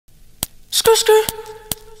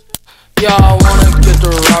Yeah, I wanna get the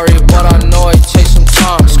Rari, but I know it takes some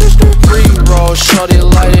time. Pre-roll, shorty,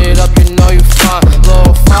 light it up, you know you fine.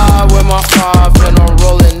 Low 5 with my 5, and I'm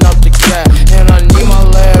rolling up the cat. And I need my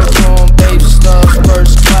leg room, baby stuff,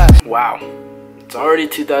 first class. Wow, it's already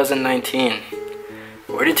 2019.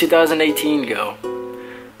 Where did 2018 go?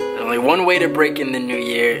 There's only one way to break in the new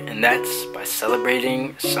year, and that's by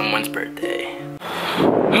celebrating someone's birthday.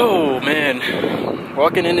 Oh man,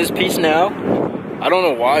 walking in this piece now. I don't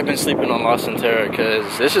know why I've been sleeping on La Centera, because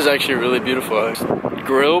this is actually really beautiful.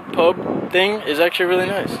 Grill pub thing is actually really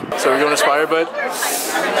nice. So we're going to Spire, bud?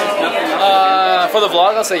 For the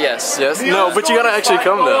vlog, I'll say yes. Yes? No, but you gotta actually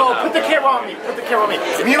come though. Put the camera on me. Put the camera on me.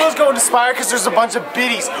 Milo's going to Spire because there's a bunch of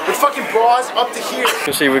biddies with fucking bras up to here.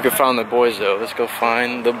 Let's see if we can find the boys though. Let's go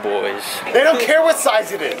find the boys. They don't care what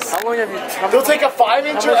size it is. How long have you? They'll take a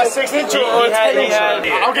 5-incher, a 6-incher, or a 10-incher.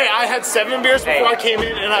 Okay, I had 7 beers before I came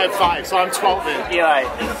in, and I had 5, so I'm 12 in. Eli,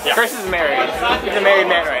 Chris is married. He's a married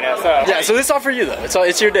man right now, so. Yeah, so this is all for you though.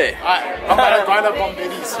 It's your day. I'm gonna grind up on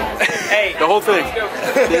biddies. Hey, the whole thing.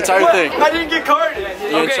 The entire thing. I didn't get carded.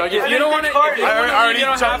 Okay, if you don't want to, I already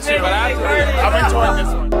jumped to it. I'm enjoying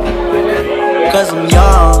this one. Cause I'm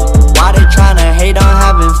young. Why they tryna hate on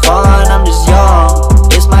having fun? I'm just young.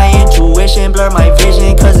 It's my intuition, blur my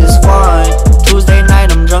vision cause it's fun. Tuesday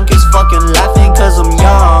night I'm drunk as fucking laughing cause I'm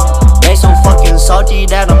young. They so fucking salty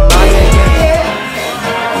that I'm lying.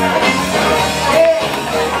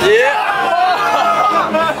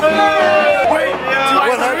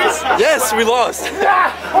 Yes, we lost.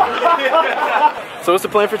 So what's the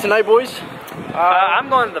plan for tonight, boys? I'm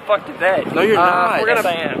going to the fuck today. No, you're not. We're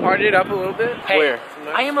gonna party it up a little bit. Hey, where?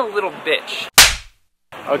 I am a little bitch.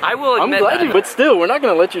 Okay. I will admit I'm glad that. you, but still, we're not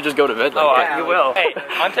gonna let you just go to bed like that. You will. Hey,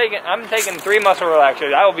 I'm taking 3 muscle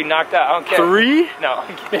relaxers. I will be knocked out. I don't care. 3? No.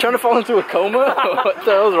 You're trying to fall into a coma? What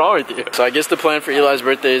the hell is wrong with you? So I guess the plan for Eli's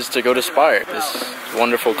birthday is to go to Spire. This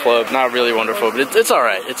wonderful club. Not really wonderful, but it's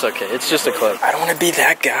alright. It's okay. It's just a club. I don't want to be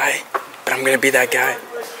that guy, but I'm gonna be that guy.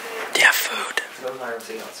 Do you have food?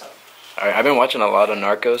 Alright, I've been watching a lot of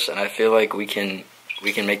Narcos, and I feel like we can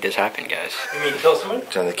make this happen, guys. You mean kill someone? No.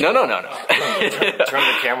 Turn the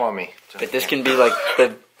camera on me. But this can be like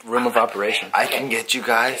the room of operation. I can get you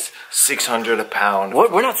guys $600 a pound.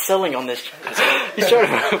 What? We're not selling on this. He's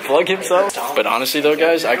trying to plug himself. But honestly though,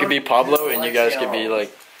 guys, I could be Pablo and you guys could be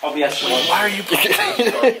like... I'll be asking why are you Put it on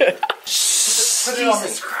me.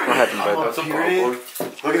 What happened, bud?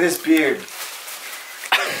 Look at this beard.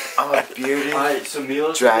 I'm a bearded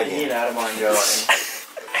dragon.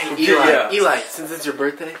 Eli, since it's your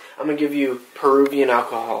birthday, I'm gonna give you Peruvian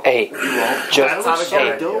alcohol. Hey, just no, that's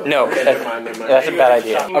a bad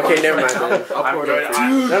idea. Okay, never mind. Man. I'll pour it up for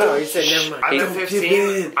you. No, he said never mind. I'm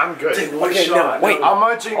 15. I'm good. Take one shot. Wait. I'm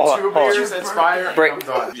gonna drink 2 beers at Spire. Break. I'm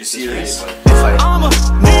done. You serious? I'ma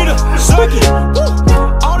need a second.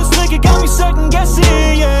 All this liquor got me second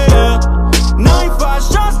guessing, yeah. 95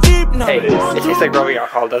 shots deep. Hey, it tastes like rubbing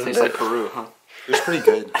alcohol, doesn't it? Tastes like Peru, huh? It was pretty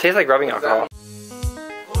good. It tastes like rubbing alcohol.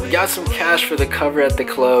 We got some cash for the cover at the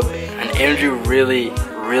club, and Andrew really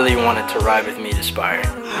wanted to ride with me to Spire.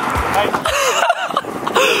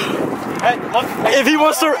 If he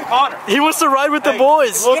wants to ride with the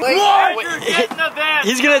boys.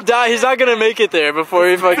 He's gonna die. He's not gonna make it there before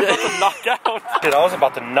he fucking knocked out. Dude, I was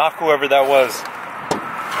about to knock whoever that was.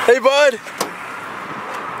 Hey, bud.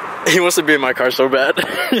 He wants to be in my car so bad.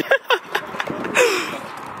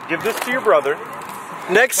 Give this to your brother.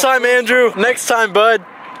 Next time, Andrew. Next time, bud.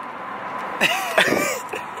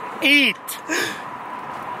 Eat.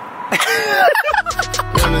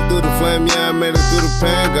 Running through the flame, yeah, I made it through the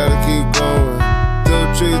pain, gotta keep going. Still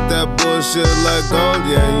treat that bullshit like gold,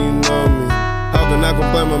 yeah, you know me. How can I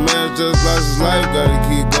complain? My man just lost his life, gotta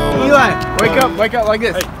keep going. Eli, wake up like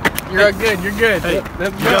this. Hey. You're good, you're good. Hey, you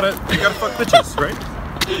gotta fuck bitches, right?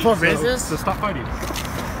 Fuck bitches? So stop fighting.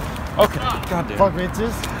 Okay, goddamn. Fuck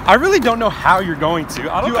bitches? I really don't know how you're going to.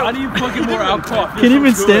 I don't know. I need fucking more alcohol. Can't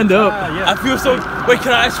even stand up. I feel so. Wait,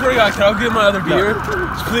 I swear to God, can I get my other beer?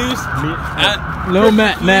 Please? No,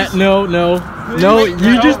 Matt, no. No,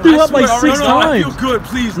 you just threw up like 6 times. I feel good,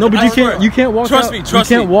 please. No, but you can't walk. Trust me. You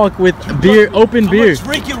can't walk with beer, open beer.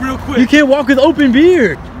 Drink it real quick. You can't walk with open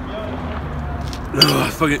beer.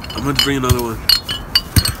 Fuck it, I'm gonna bring another one.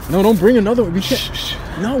 No, don't bring another one. We can't.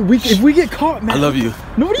 No, if we get caught, man. I love you.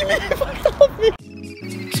 No, what do you mean?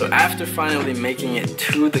 So after finally making it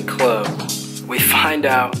to the club, we find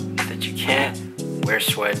out that you can't wear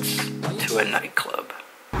sweats to a nightclub.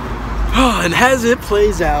 Oh, and as it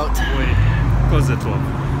plays out. Wait, close at 12.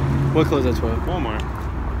 What closed at 12? Walmart.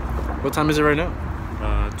 What time is it right now?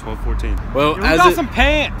 about 12, 14. Well, Dude, we got some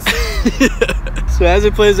pants. So as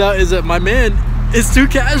it plays out is that my man is too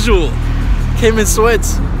casual. Came in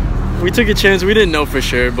sweats. We took a chance. We didn't know for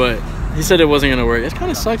sure, but he said it wasn't gonna work. It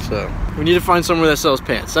kind of sucks though. We need to find somewhere that sells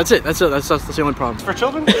pants. That's it. That's the only problem. For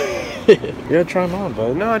children? You gotta try them on,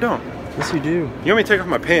 bud. No, I don't. Yes, you do. You want me to take off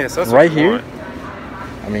my pants? That's right what you here.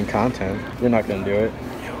 want. I mean, content. You're not gonna do it.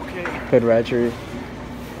 Okay. Hood ratchery.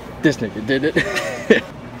 This nigga did it.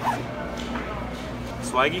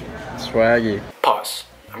 Swaggy? Swaggy. Pause.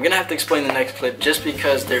 I'm gonna have to explain the next clip just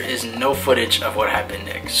because there is no footage of what happened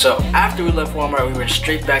next. So after we left Walmart, we went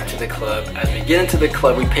straight back to the club. As we get into the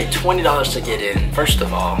club, we paid $20 to get in. First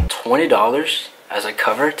of all, $20 as a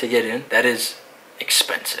cover to get in, that is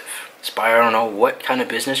expensive. Spire, I don't know what kind of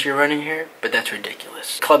business you're running here, but that's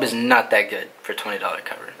ridiculous. Club is not that good for $20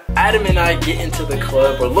 cover. Adam and I get into the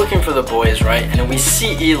club, we're looking for the boys, right? And then we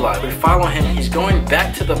see Eli, we follow him, he's going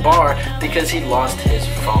back to the bar because he lost his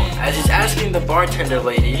phone. As he's asking the bartender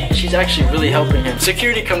lady, she's actually really helping him.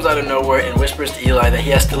 Security comes out of nowhere and whispers to Eli that he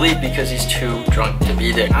has to leave because he's too drunk to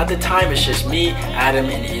be there. At the time, it's just me, Adam,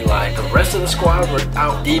 and Eli. The rest of the squad were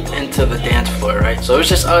out deep into the dance floor, right? So it was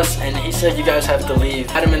just us, and he said, you guys have to leave.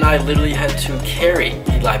 Adam and I literally had to carry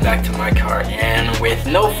Eli back to my car, and with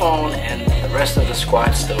no phone and the rest of the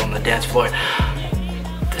squad still on the dance floor,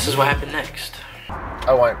 this is what happened next.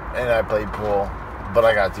 I went and I played pool, but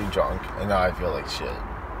I got too drunk, and now I feel like shit.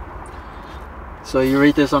 So you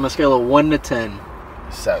rate this on a scale of 1 to 10?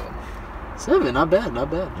 7. 7, not bad, not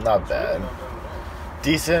bad. Not bad.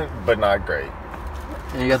 Decent, but not great.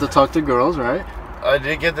 And you got to talk to girls, right? I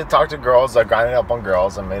did get to talk to girls. I grinded up on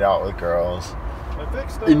girls. I made out with girls.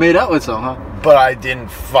 You made out with some, huh? But I didn't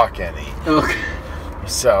fuck any. Okay.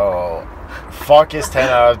 So, fuck is 10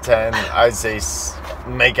 out of 10. I'd say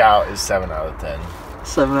make out is 7 out of 10.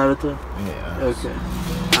 7 out of 10? Yeah. Okay.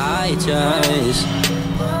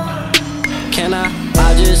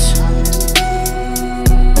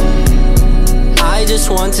 I just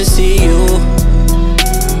want to see you.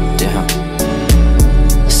 Damn.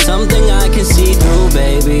 Something I can see through,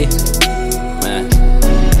 baby. Man.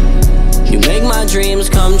 You make my dreams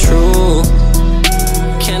come true.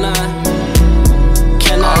 Can I